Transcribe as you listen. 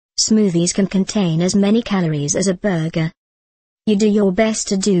Smoothies can contain as many calories as a burger. You do your best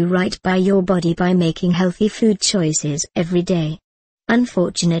to do right by your body by making healthy food choices every day.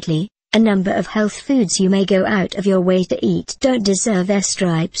 Unfortunately, a number of health foods you may go out of your way to eat don't deserve their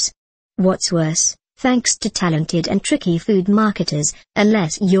stripes. What's worse, thanks to talented and tricky food marketers,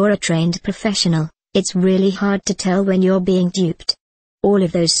 unless you're a trained professional, it's really hard to tell when you're being duped. All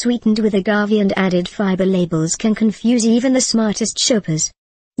of those sweetened with agave and added fiber labels can confuse even the smartest shoppers.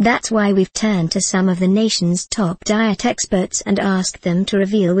 That's why we've turned to some of the nation's top diet experts and asked them to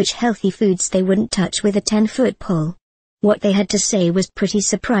reveal which healthy foods they wouldn't touch with a 10-foot pole. What they had to say was pretty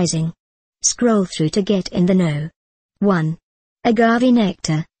surprising. Scroll through to get in the know. 1. Agave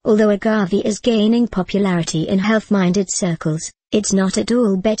nectar. Although agave is gaining popularity in health-minded circles, it's not at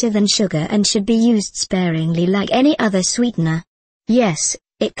all better than sugar and should be used sparingly like any other sweetener. Yes,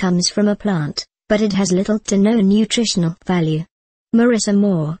 it comes from a plant, but it has little to no nutritional value. Marissa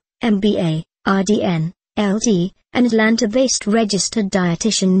Moore, MBA, RDN, LD, an Atlanta-based registered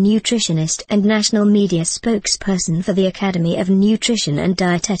dietitian nutritionist and national media spokesperson for the Academy of Nutrition and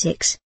Dietetics,